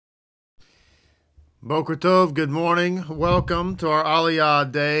Boker Tov, good morning. Welcome to our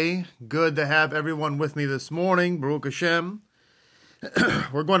Aliyah day. Good to have everyone with me this morning. Baruch Hashem.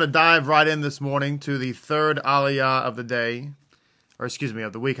 We're going to dive right in this morning to the third Aliyah of the day, or excuse me,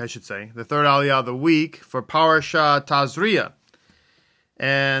 of the week, I should say. The third Aliyah of the week for Parasha Tazria.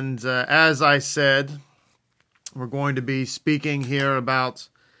 And as I said, we're going to be speaking here about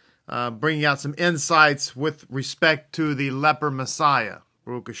bringing out some insights with respect to the leper Messiah,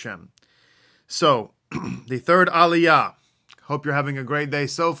 Baruch Hashem. So, the third Aliyah. Hope you're having a great day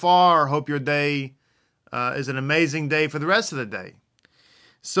so far. Hope your day is an amazing day for the rest of the day.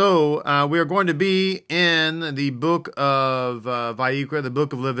 So, we are going to be in the book of Vayikra, the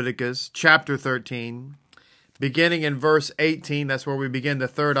book of Leviticus, chapter 13, beginning in verse 18. That's where we begin the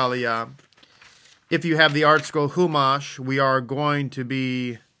third Aliyah. If you have the Art Scroll Chumash, we are going to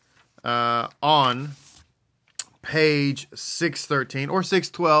be on page 613 or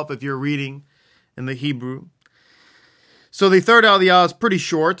 612 if you're reading in the Hebrew. So the third Aliyah is pretty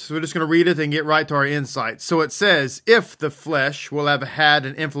short, so we're just going to read it and get right to our insight. So it says, if the flesh will have had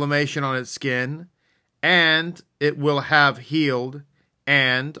an inflammation on its skin, and it will have healed,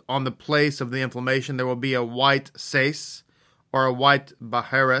 and on the place of the inflammation there will be a white sais, or a white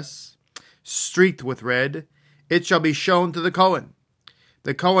baheres, streaked with red, it shall be shown to the Kohen.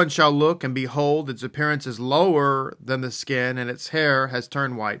 The Kohen shall look, and behold, its appearance is lower than the skin, and its hair has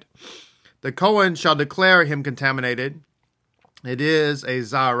turned white. The Kohen shall declare him contaminated. It is a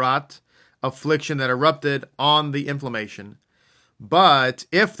zarat, affliction that erupted on the inflammation. But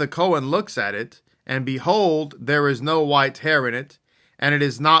if the Kohen looks at it, and behold, there is no white hair in it, and it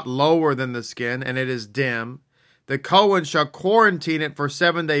is not lower than the skin, and it is dim, the Kohen shall quarantine it for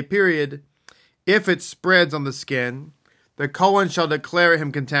 7-day period. If it spreads on the skin, the Kohen shall declare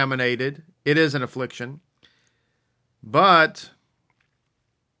him contaminated. It is an affliction. But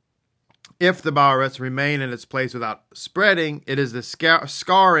if the baheres remain in its place without spreading, it is the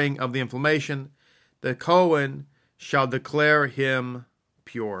scarring of the inflammation. The Kohen shall declare him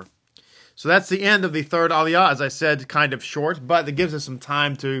pure. So that's the end of the third Aliyah. As I said, kind of short, but it gives us some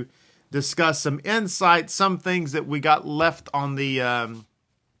time to discuss some insight, some things that we got left on the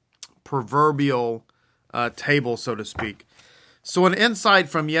proverbial table, so to speak. So an insight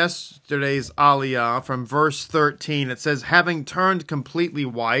from yesterday's Aliyah, from verse 13, it says, having turned completely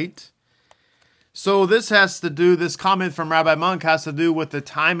white. So this comment from Rabbi Monk has to do with the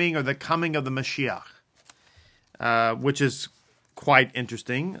timing or the coming of the Mashiach, which is quite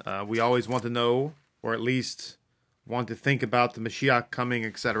interesting. We always want to know, or at least want to think about the Mashiach coming,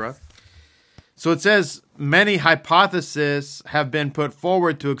 etc. So it says, many hypotheses have been put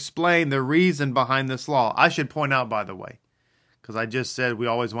forward to explain the reason behind this law. I should point out, by the way, because I just said we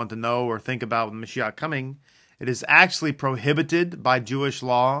always want to know or think about the Mashiach coming. It is actually prohibited by Jewish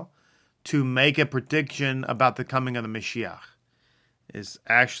law to make a prediction about the coming of the Mashiach. It's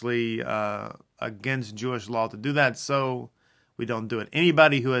actually against Jewish law to do that, so we don't do it.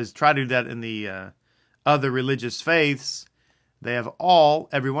 Anybody who has tried to do that in the other religious faiths, they have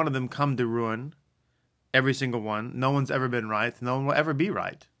every one of them come to ruin. Every single one. No one's ever been right. No one will ever be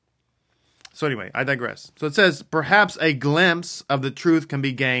right. So anyway, I digress. So it says, perhaps a glimpse of the truth can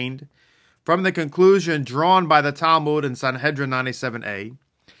be gained from the conclusion drawn by the Talmud in Sanhedrin 97a.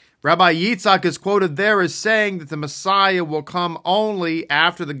 Rabbi Yitzhak is quoted there as saying that the Messiah will come only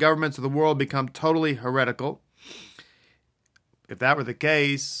after the governments of the world become totally heretical. If that were the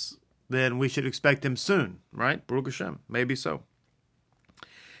case, then we should expect him soon, right? Baruch Hashem, maybe so.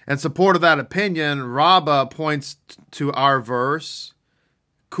 In support of that opinion, Rabbah points to our verse,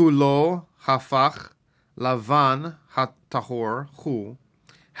 Kulo hafach lavan hatahor hu.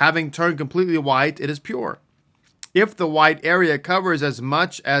 Having turned completely white, it is pure. If the white area covers as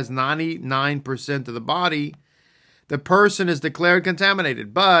much as 99% of the body, the person is declared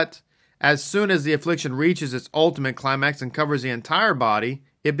contaminated. But as soon as the affliction reaches its ultimate climax and covers the entire body,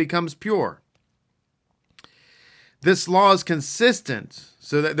 it becomes pure. This law is consistent.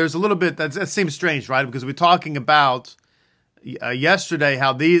 So that there's a little bit, that seems strange, right? Because we're talking about yesterday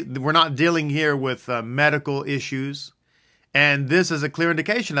how we're not dealing here with medical issues. And this is a clear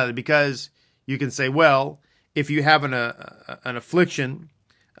indication of it, because you can say, well, if you have an affliction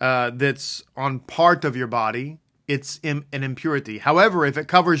that's on part of your body, it's an impurity. However, if it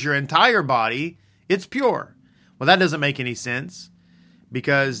covers your entire body, it's pure. Well, that doesn't make any sense,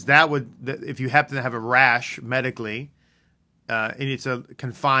 because if you happen to have a rash medically, and it's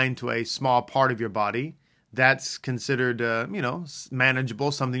confined to a small part of your body, that's considered,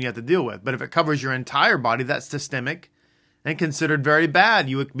 manageable, something you have to deal with. But if it covers your entire body, that's systemic and considered very bad.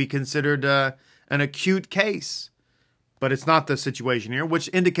 You would be considered an acute case. But it's not the situation here, which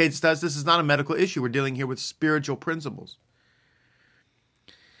indicates to us this is not a medical issue. We're dealing here with spiritual principles.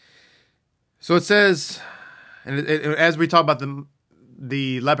 So it says, and as we talk about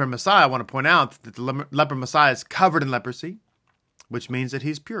the leper Messiah, I want to point out that the leper Messiah is covered in leprosy, which means that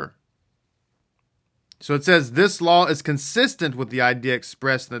he's pure. So it says this law is consistent with the idea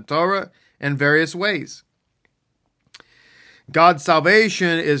expressed in the Torah in various ways. God's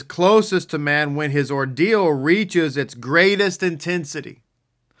salvation is closest to man when his ordeal reaches its greatest intensity.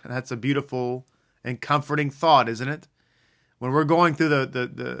 And that's a beautiful and comforting thought, isn't it? When we're going through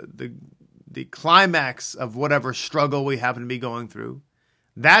the climax of whatever struggle we happen to be going through,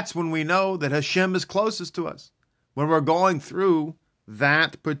 that's when we know that Hashem is closest to us. When we're going through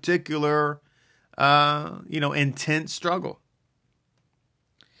that particular, intense struggle.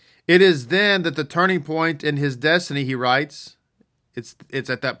 It is then that the turning point in his destiny, he writes, it's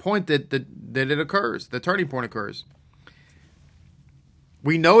at that point that it occurs. The turning point occurs.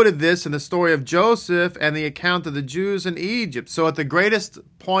 We noted this in the story of Joseph and the account of the Jews in Egypt. So at the greatest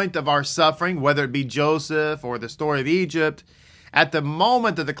point of our suffering, whether it be Joseph or the story of Egypt, at the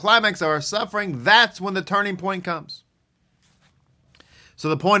moment of the climax of our suffering, that's when the turning point comes. So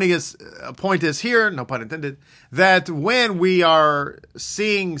the point is here, no pun intended, that when we are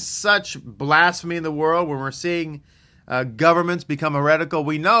seeing such blasphemy in the world, when we're seeing governments become heretical,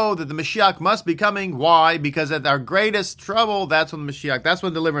 we know that the Mashiach must be coming. Why? Because at our greatest trouble, that's when the Mashiach, that's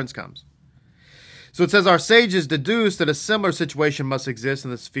when deliverance comes. So it says our sages deduce that a similar situation must exist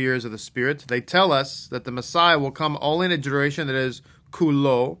in the spheres of the Spirit. They tell us that the Messiah will come only in a generation that is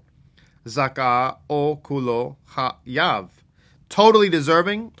kulo, zaka, o kulo, hayav. Totally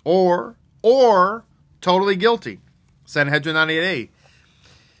deserving or totally guilty. Sanhedrin 98a.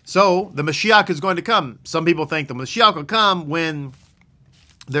 So the Mashiach is going to come. Some people think the Mashiach will come when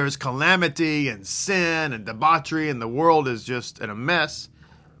there's calamity and sin and debauchery and the world is just in a mess.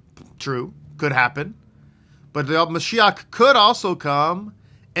 True, could happen. But the Mashiach could also come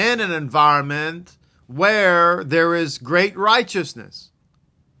in an environment where there is great righteousness,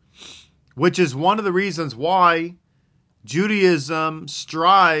 which is one of the reasons why Judaism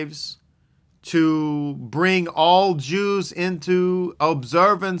strives to bring all Jews into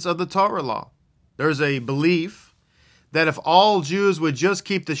observance of the Torah law. There's a belief that if all Jews would just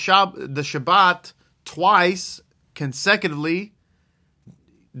keep the Shabbat twice consecutively,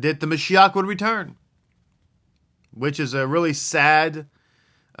 that the Mashiach would return, which is a really sad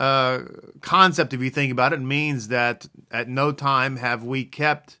concept if you think about it. It means that at no time have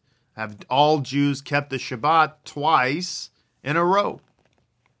all Jews kept the Shabbat twice in a row.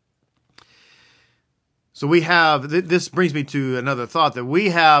 So we have, this brings me to another thought, that we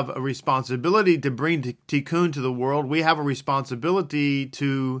have a responsibility to bring tikkun to the world. We have a responsibility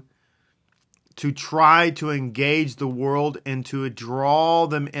to try to engage the world and to draw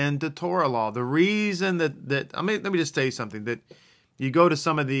them into Torah law. The reason let me just tell you something, that you go to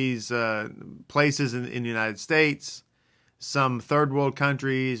some of these places in the United States, some third world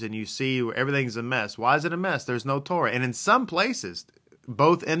countries, and you see where everything's a mess. Why is it a mess? There's no Torah. And in some places,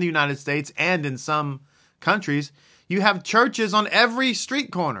 both in the United States and in some countries, you have churches on every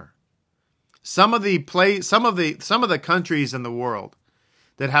street corner. Some of the countries in the world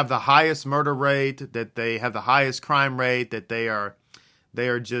that have the highest murder rate, that they have the highest crime rate, that they are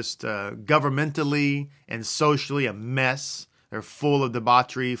just governmentally and socially a mess. They're full of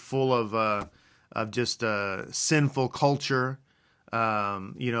debauchery, full of just sinful culture,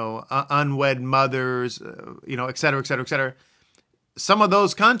 unwed mothers, et cetera, et cetera, et cetera. Some of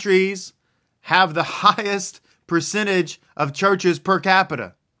those countries have the highest percentage of churches per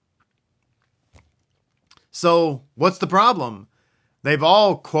capita. So what's the problem? They've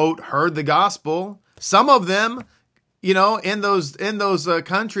all, quote, heard the gospel. Some of them, in those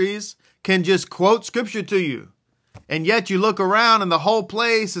countries can just quote scripture to you. And yet you look around and the whole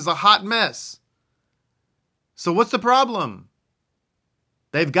place is a hot mess. So what's the problem?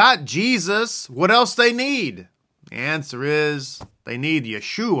 They've got Jesus. What else they need? The answer is they need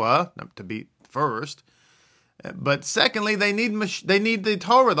Yeshua to be first. But secondly, they need the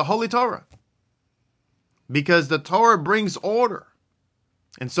Torah, the Holy Torah. Because the Torah brings order.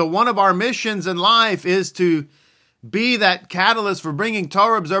 And so one of our missions in life is to be that catalyst for bringing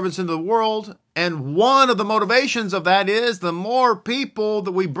Torah observance into the world. And one of the motivations of that is the more people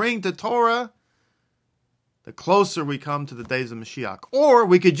that we bring to Torah, the closer we come to the days of Mashiach. Or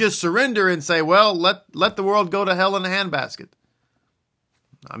we could just surrender and say, well, let the world go to hell in a handbasket.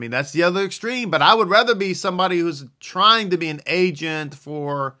 I mean, that's the other extreme. But I would rather be somebody who's trying to be an agent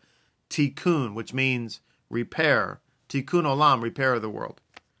for tikkun, which means repair. Tikkun olam, repair of the world.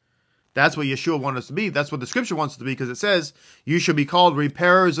 That's what Yeshua wants us to be. That's what the scripture wants us to be, because it says, you shall be called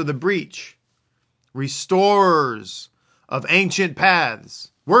repairers of the breach, restorers of ancient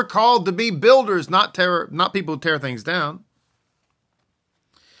paths. We're called to be builders, not people who tear things down.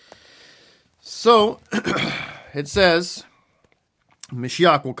 So, it says,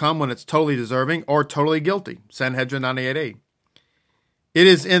 Mashiach will come when it's totally deserving or totally guilty. Sanhedrin 98a. It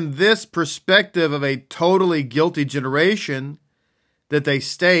is in this perspective of a totally guilty generation that they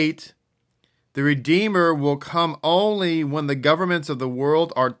state the Redeemer will come only when the governments of the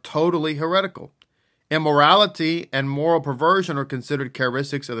world are totally heretical. Immorality and moral perversion are considered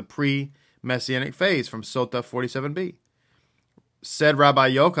characteristics of the pre-Messianic phase from Sota 47b. Said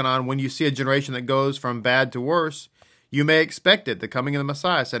Rabbi Yochanan, when you see a generation that goes from bad to worse, you may expect it, the coming of the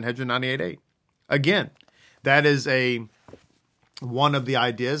Messiah, Sanhedrin 98a. Again, that is one of the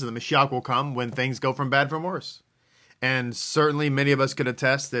ideas that the Mashiach will come when things go from bad from worse. And certainly many of us could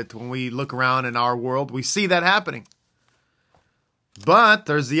attest that when we look around in our world, we see that happening. But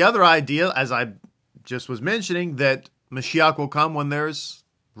there's the other idea, as I just was mentioning, that Mashiach will come when there's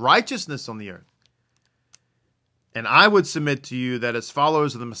righteousness on the earth. And I would submit to you that as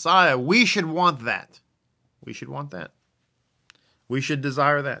followers of the Messiah, we should want that. We should want that. We should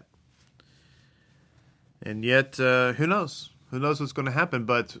desire that. And yet, who knows? Who knows what's going to happen?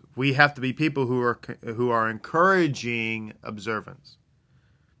 But we have to be people who are encouraging observance.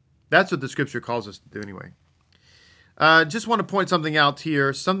 That's what the scripture calls us to do anyway. Just want to point something out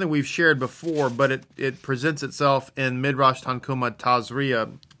here, something we've shared before, but it presents itself in Midrash Tanchuma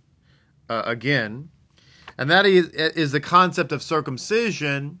Tazria again. And that is the concept of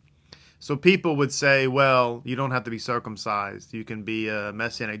circumcision. So people would say, well, you don't have to be circumcised. You can be a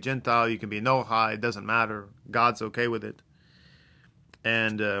Messianic Gentile. You can be a Noahide. It doesn't matter. God's okay with it.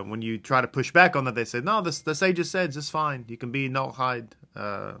 And when you try to push back on that, they say, no, the sages said it's fine. You can be Noahide.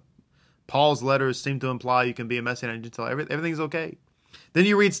 Paul's letters seem to imply you can be a Messianic Gentile. Everything's okay. Then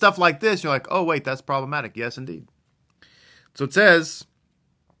you read stuff like this. You're like, oh, wait, that's problematic. Yes, indeed. So it says,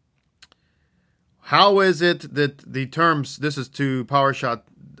 how is it that the terms, this is to Parashat,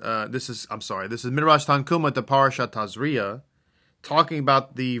 this is Midrash Tanchuma to Parashat Tazria, talking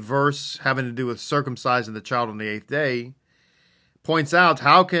about the verse having to do with circumcising the child on the 8th day, points out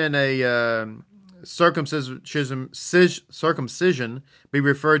how can a circumcision be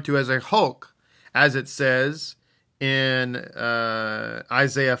referred to as a hulk, as it says in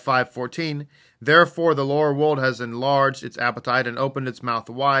Isaiah 5:14. Therefore the lower world has enlarged its appetite and opened its mouth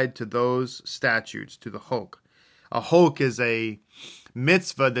wide to those statutes, to the hulk. A hulk is a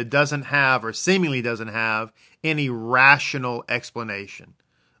mitzvah that doesn't have, or seemingly doesn't have, any rational explanation.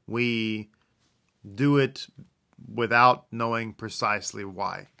 We do it without knowing precisely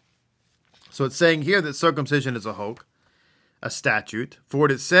why. So it's saying here that circumcision is a hulk, a statute. For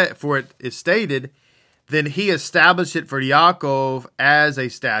it is stated, then he established it for Yaakov as a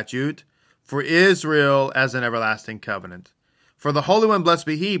statute, for Israel as an everlasting covenant. For the Holy One, blessed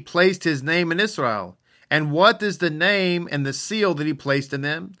be he, placed his name in Israel. And what is the name and the seal that he placed in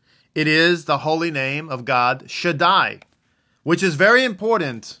them? It is the holy name of God, Shaddai, which is very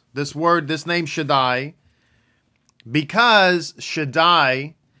important, this name Shaddai, because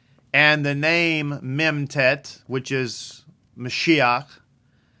Shaddai and the name Memtet, which is Mashiach,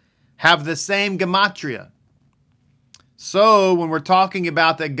 have the same gematria. So when we're talking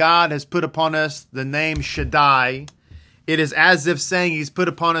about that God has put upon us the name Shaddai, it is as if saying he's put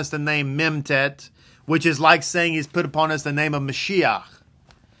upon us the name Memtet, which is like saying he's put upon us the name of Mashiach.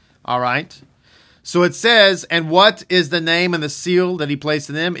 All right? So it says, and what is the name and the seal that he placed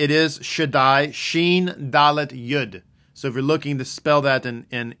in them? It is Shaddai, Shin Dalet Yud. So if you're looking to spell that in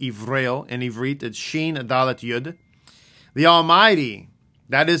Ivrit, it's Shin Dalet Yud. The Almighty,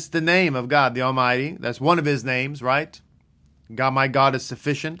 that is the name of God, the Almighty. That's one of his names, right? God, my God, is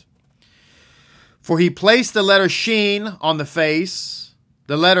sufficient. For he placed the letter Shin on the face,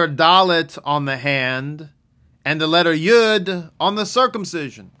 the letter Dalet on the hand, and the letter Yud on the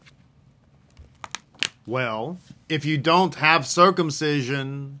circumcision. Well, if you don't have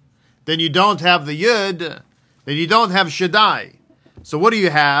circumcision, then you don't have the Yud, then you don't have Shaddai. So what do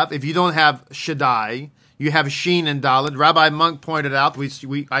you have if you don't have Shaddai? You have Shin and Dalet. Rabbi Monk pointed out,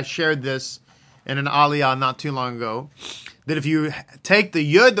 I shared this in an Aliyah not too long ago, that if you take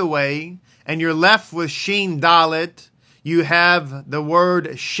the Yud away and you're left with Shin Dalet, you have the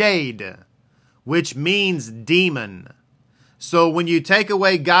word shade, which means demon. So when you take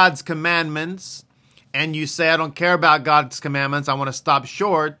away God's commandments and you say, I don't care about God's commandments, I want to stop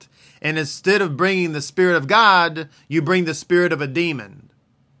short, and instead of bringing the Spirit of God, you bring the spirit of a demon.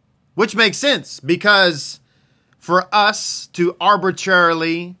 Which makes sense, because for us to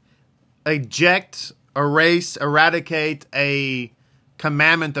arbitrarily eject, erase, eradicate a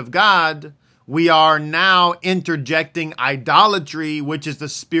commandment of God, we are now interjecting idolatry, which is the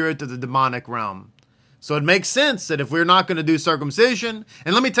spirit of the demonic realm. So it makes sense that if we're not going to do circumcision,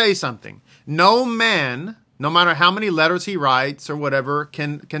 and let me tell you something, no man, no matter how many letters he writes or whatever,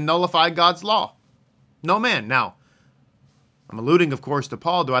 can nullify God's law. No man. Now, I'm alluding, of course, to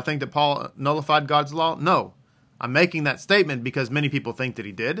Paul. Do I think that Paul nullified God's law? No. I'm making that statement because many people think that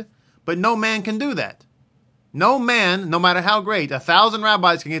he did, but no man can do that. No man, no matter how great, 1,000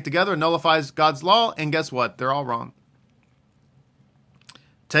 rabbis can get together and nullifies God's law, and guess what? They're all wrong.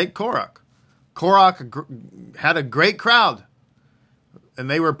 Take Korach. Korach had a great crowd, and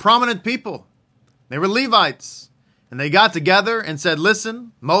they were prominent people. They were Levites, and they got together and said,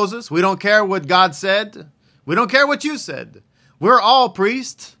 listen, Moses, we don't care what God said. We don't care what you said. We're all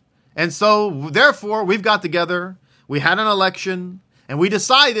priests, and so therefore we've got together, we had an election, and we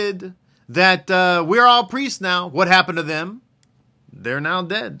decided that we're all priests now. What happened to them? They're now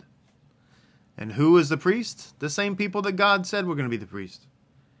dead. And who is the priest? The same people that God said were going to be the priest.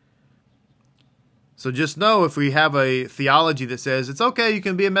 So just know, if we have a theology that says it's okay, you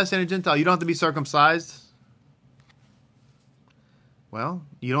can be a Messianic Gentile, you don't have to be circumcised. Well,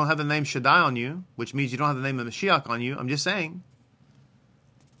 you don't have the name Shaddai on you, which means you don't have the name of Mashiach on you. I'm just saying.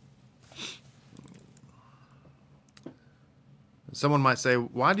 Someone might say,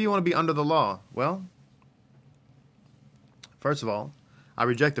 why do you want to be under the law? Well, first of all, I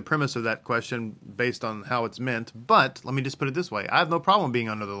reject the premise of that question based on how it's meant, but let me just put it this way. I have no problem being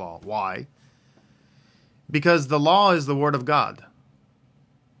under the law. Why? Because the law is the word of God.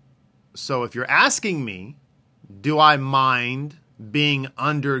 So if you're asking me, do I mind being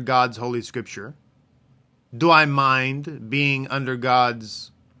under God's holy scripture? Do I mind being under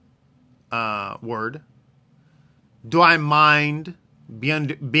God's word? Do I mind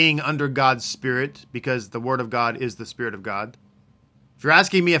being under God's spirit, because the word of God is the spirit of God? If you're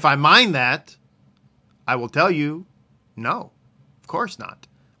asking me if I mind that, I will tell you, no, of course not.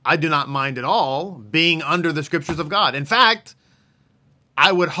 I do not mind at all being under the scriptures of God. In fact,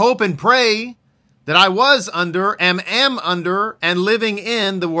 I would hope and pray that I was under, am under, and living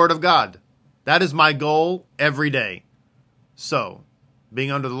in the word of God. That is my goal every day. So,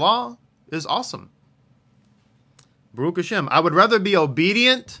 being under the law is awesome. Baruch Hashem. I would rather be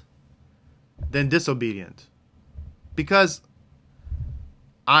obedient than disobedient, because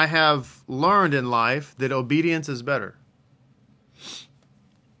I have learned in life that obedience is better.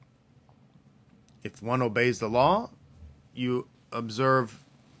 If one obeys the law, you observe,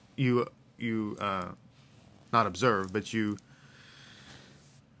 not observe, but you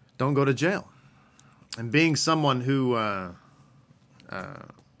don't go to jail. And being someone who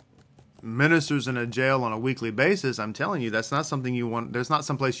ministers in a jail on a weekly basis, I'm telling you, that's not something you want. There's not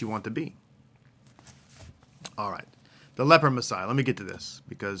someplace you want to be. All right. The leper Messiah. Let me get to this,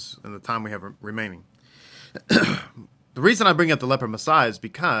 because in the time we have remaining. The reason I bring up the leper Messiah is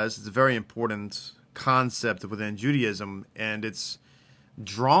because it's a very important concept within Judaism, and it's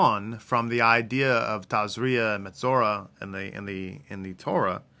drawn from the idea of Tazria and Metzora in the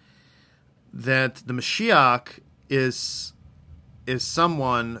Torah, that the Mashiach is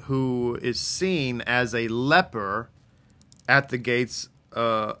someone who is seen as a leper at the gates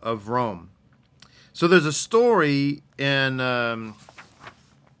of Rome. So there's a story in the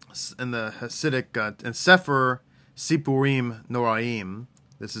Hasidic, in Sefer Sipurim Noraim.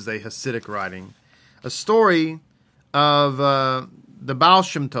 This is a Hasidic writing. A story of the Baal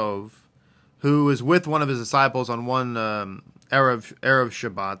Shem Tov, who is with one of his disciples on one Erev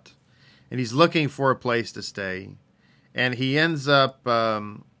Shabbat, and he's looking for a place to stay. And he ends up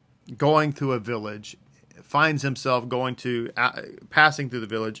going to a village, finds himself passing through the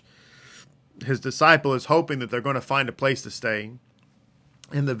village. His disciple is hoping that they're going to find a place to stay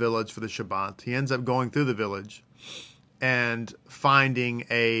in the village for the Shabbat. He ends up going through the village and finding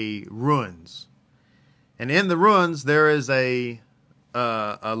a ruins. And in the ruins, there is a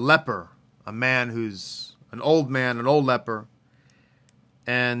leper, a man who's an old leper.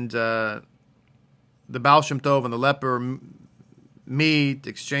 And the Baal Shem Tov and the leper meet,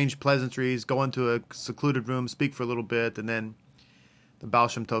 exchange pleasantries, go into a secluded room, speak for a little bit, and then the Baal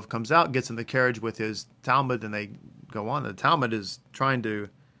Shem Tov comes out, gets in the carriage with his Talmud, and they go on. The Talmud is trying to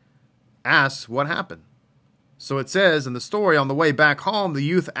ask what happened. So it says in the story, on the way back home, the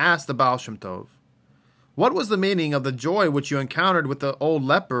youth asked the Baal Shem Tov, "What was the meaning of the joy which you encountered with the old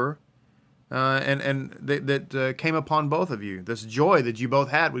leper, that came upon both of you? This joy that you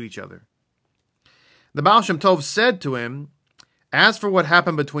both had with each other?" The Baal Shem Tov said to him, "As for what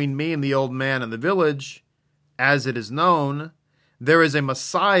happened between me and the old man in the village, as it is known, there is a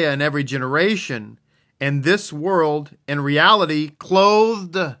Messiah in every generation, in this world, in reality,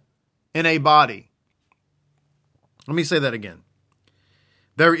 clothed in a body. Let me say that again.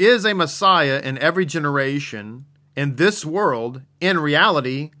 There is a Messiah in every generation, in this world, in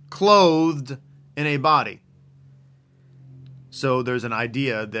reality, clothed in a body. So there's an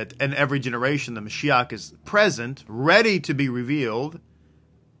idea that in every generation, the Mashiach is present, ready to be revealed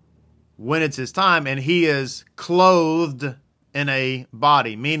when it's his time, and he is clothed in a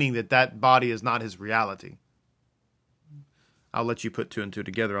body, meaning that that body is not his reality. I'll let you put two and two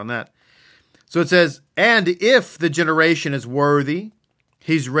together on that. So it says, and if the generation is worthy,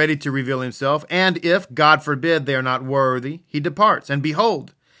 he's ready to reveal himself. And if, God forbid, they are not worthy, he departs. And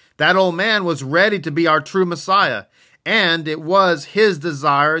behold, that old man was ready to be our true Messiah. And it was his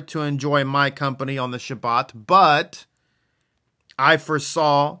desire to enjoy my company on the Shabbat. But I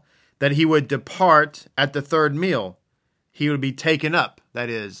foresaw that he would depart at the third meal. He would be taken up, that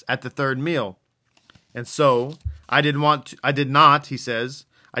is, at the third meal. And so I did not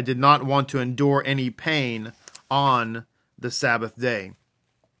want to endure any pain on the Sabbath day.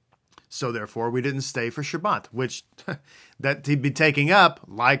 So therefore, we didn't stay for Shabbat, which that he'd be taking up,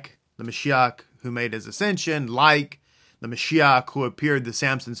 like the Mashiach who made his ascension, like the Mashiach who appeared to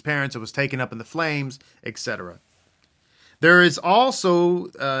Samson's parents and was taken up in the flames, etc. There is also,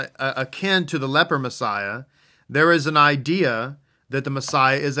 akin to the leper Messiah, there is an idea that the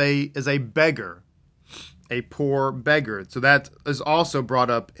Messiah is a beggar, a poor beggar. So that is also brought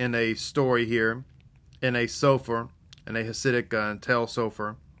up in a story here, in a Sofer, in a Hasidic Tel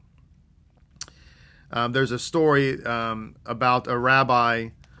Sofer. There's a story about a rabbi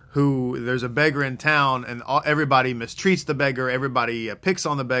who, there's a beggar in town, and everybody mistreats the beggar, everybody picks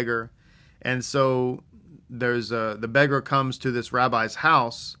on the beggar, and so the beggar comes to this rabbi's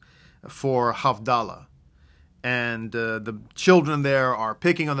house for Havdalah. And the children there are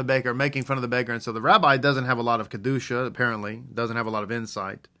picking on the beggar, making fun of the beggar. And so the rabbi doesn't have a lot of Kedusha, apparently, doesn't have a lot of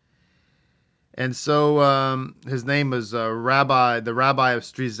insight. And so his name is the rabbi of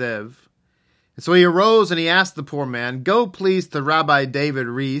Strizev. And so he arose and he asked the poor man, go please to Rabbi David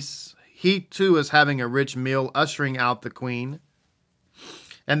Rees. He too is having a rich meal, ushering out the queen.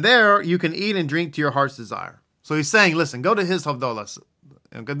 And there you can eat and drink to your heart's desire. So he's saying, listen, go to his Havdalah.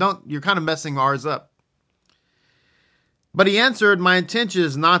 You're kind of messing ours up. But he answered, my intention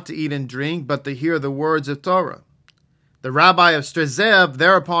is not to eat and drink, but to hear the words of Torah. The rabbi of Strizev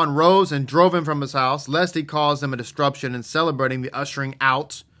thereupon rose and drove him from his house, lest he cause him a disruption in celebrating the ushering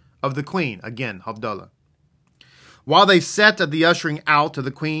out of the queen. Again, Havdalah. While they sat at the ushering out of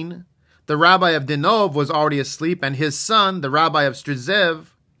the queen, the rabbi of Dinov was already asleep, and his son, the rabbi of Strizev,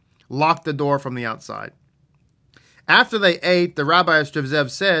 locked the door from the outside. After they ate, the rabbi of Strizev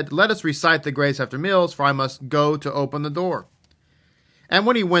said, let us recite the grace after meals, for I must go to open the door. And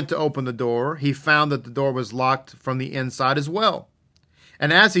when he went to open the door, he found that the door was locked from the inside as well.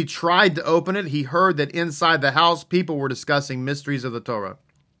 And as he tried to open it, he heard that inside the house people were discussing mysteries of the Torah.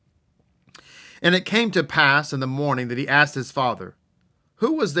 And it came to pass in the morning that he asked his father,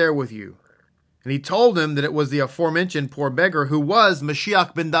 who was there with you? And he told him that it was the aforementioned poor beggar who was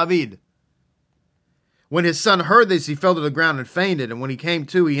Mashiach ben David. When his son heard this, he fell to the ground and fainted. And when he came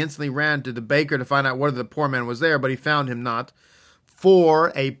to, he instantly ran to the baker to find out whether the poor man was there, but he found him not,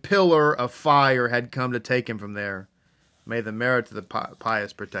 for a pillar of fire had come to take him from there. May the merit of the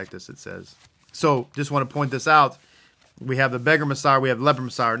pious protect us, it says. So, just want to point this out. We have the beggar Messiah, we have the leper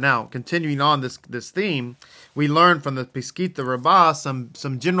Messiah. Now, continuing on this theme, we learn from the Piskita Rabbah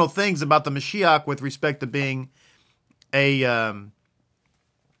some general things about the Mashiach with respect to being a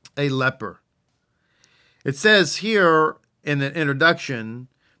leper. It says here in the introduction,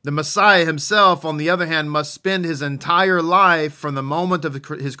 the Messiah himself, on the other hand, must spend his entire life from the moment of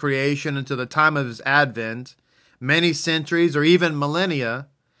his creation until the time of his advent, many centuries or even millennia,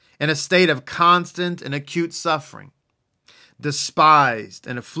 in a state of constant and acute suffering. Despised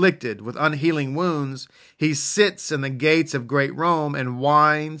and afflicted with unhealing wounds, he sits in the gates of great Rome and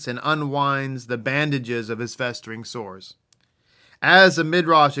winds and unwinds the bandages of his festering sores. As the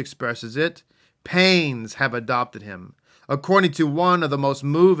Midrash expresses it, pains have adopted him. According to one of the most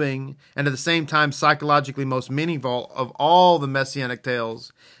moving and at the same time psychologically most meaningful of all the Messianic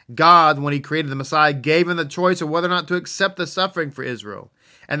tales, God, when he created the Messiah, gave him the choice of whether or not to accept the suffering for Israel.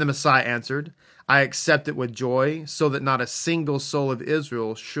 And the Messiah answered, I accept it with joy, so that not a single soul of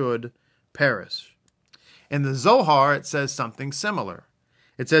Israel should perish. In the Zohar, it says something similar.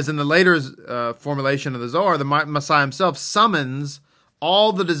 It says in the later formulation of the Zohar, the Messiah himself summons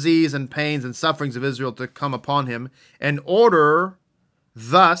all the disease and pains and sufferings of Israel to come upon him in order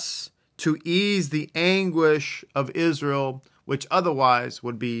thus to ease the anguish of Israel, which otherwise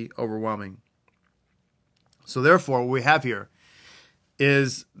would be overwhelming. So therefore, what we have here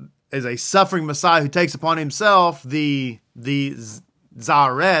is a suffering Messiah who takes upon himself the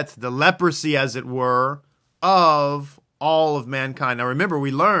zaret, the leprosy, as it were, of all of mankind. Now remember,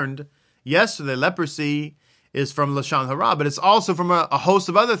 we learned yesterday leprosy is from Lashon Hara, but it's also from a host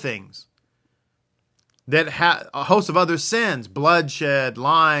of other things. A host of other sins, bloodshed,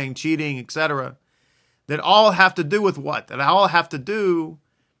 lying, cheating, etc., that all have to do with what? That all have to do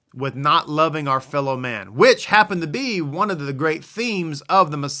with not loving our fellow man, which happened to be one of the great themes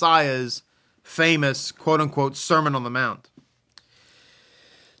of the Messiah's famous, quote-unquote, Sermon on the Mount.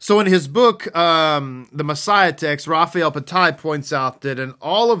 So in his book, The Messiah Text, Raphael Patai points out that in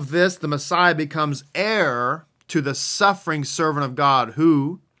all of this, the Messiah becomes heir to the suffering servant of God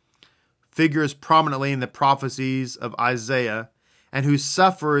who figures prominently in the prophecies of Isaiah and who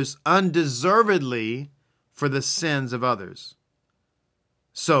suffers undeservedly for the sins of others.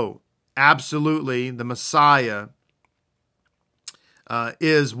 So, absolutely, the Messiah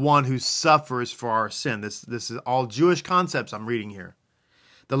is one who suffers for our sin. This is all Jewish concepts I'm reading here.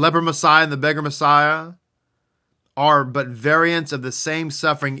 The leper Messiah and the beggar Messiah are but variants of the same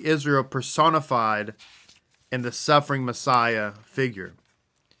suffering Israel personified in the suffering Messiah figure.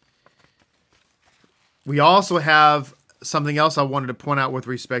 We also have something else I wanted to point out with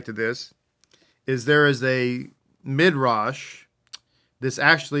respect to this, is there is a midrash. This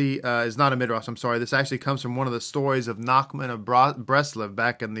actually is not a midrash, I'm sorry. This actually comes from one of the stories of Nachman of Breslov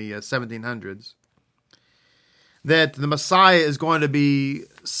back in the 1700s. That the Messiah is going to be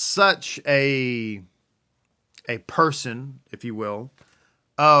such a person, if you will,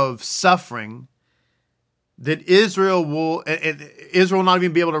 of suffering that Israel will not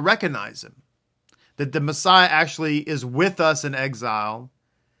even be able to recognize him. That the Messiah actually is with us in exile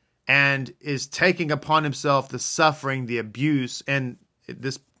and is taking upon himself the suffering, the abuse, and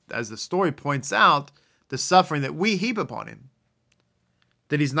this, as the story points out, the suffering that we heap upon him.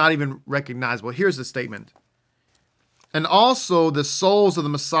 That he's not even recognizable. Here's the statement. And also the souls of the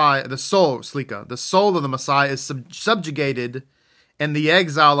Messiah, the soul of the Messiah is subjugated in the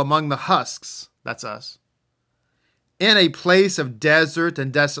exile among the husks, that's us, in a place of desert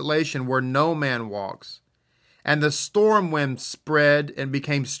and desolation where no man walks. And the storm wind spread and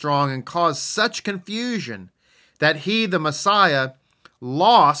became strong and caused such confusion that he, the Messiah,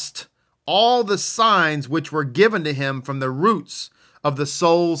 lost all the signs which were given to him from the roots of the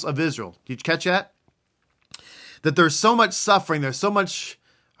souls of Israel. Did you catch that? That there's so much suffering, there's so much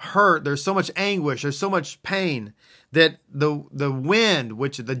hurt, there's so much anguish, there's so much pain, that the wind,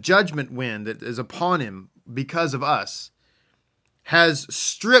 which the judgment wind that is upon him because of us, has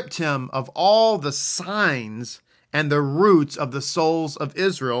stripped him of all the signs and the roots of the souls of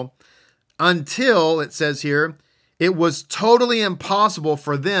Israel until, it says here, it was totally impossible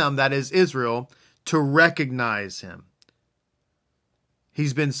for them, that is Israel, to recognize him.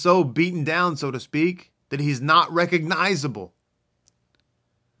 He's been so beaten down, so to speak, that he's not recognizable.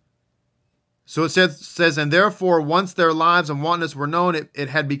 So it says, and therefore, once their lives and wantonness were known, it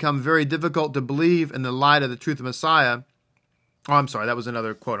had become very difficult to believe in the light of the truth of Messiah. Oh, I'm sorry, that was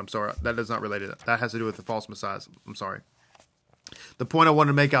another quote. I'm sorry, that is not related. That has to do with the false messiahs. I'm sorry. The point I wanted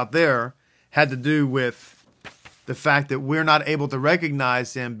to make out there had to do with the fact that we're not able to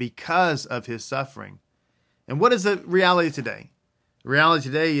recognize him because of his suffering. And what is the reality today? The reality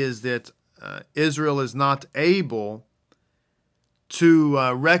today is that Israel is not able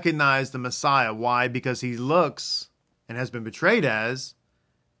to recognize the Messiah. Why? Because he looks and has been portrayed as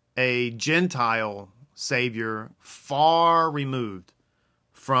a Gentile Savior far removed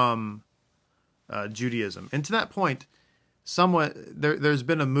from Judaism. And to that point, there's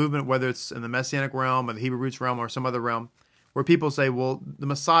been a movement, whether it's in the Messianic realm or the Hebrew roots realm or some other realm, where people say, well, the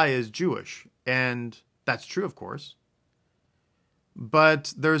Messiah is Jewish. And that's true, of course.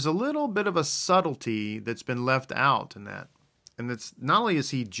 But there's a little bit of a subtlety that's been left out in that. And that's not only is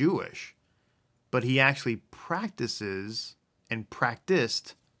he Jewish, but he actually practices and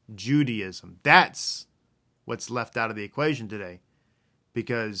practiced Judaism. That's what's left out of the equation today.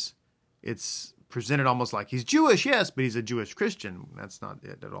 Because it's presented almost like he's Jewish, yes, but he's a Jewish Christian. That's not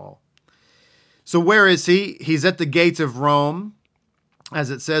it at all. So where is he? He's at the gates of Rome, as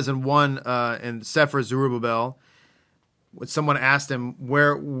it says in Sefer Zerubbabel. Someone asked him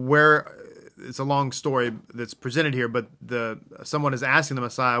where it's a long story that's presented here, but someone is asking the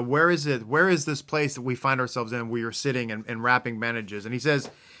Messiah, where is it? Where is this place that we find ourselves in? We are sitting and wrapping bandages. And he says,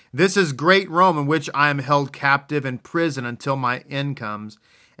 this is great Rome, in which I am held captive in prison until my end comes.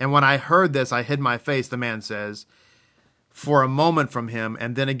 And when I heard this, I hid my face, the man says. for a moment from him,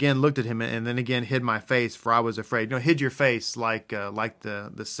 and then again looked at him, and then again hid my face, for I was afraid. You know, hid your face, like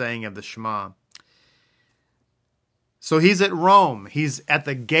the saying of the Shema. So he's at Rome. He's at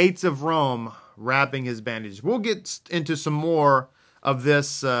the gates of Rome, wrapping his bandages. We'll get into some more of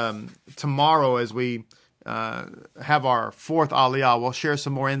this tomorrow as we have our fourth Aliyah. We'll share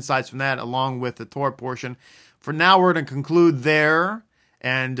some more insights from that along with the Torah portion. For now, we're going to conclude there.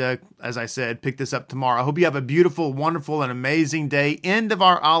 And as I said, pick this up tomorrow. I hope you have a beautiful, wonderful, and amazing day. End of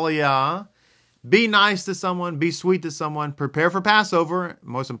our Aliyah. Be nice to someone. Be sweet to someone. Prepare for Passover.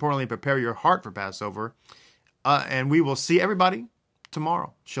 Most importantly, prepare your heart for Passover. And we will see everybody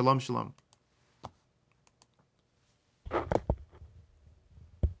tomorrow. Shalom, shalom.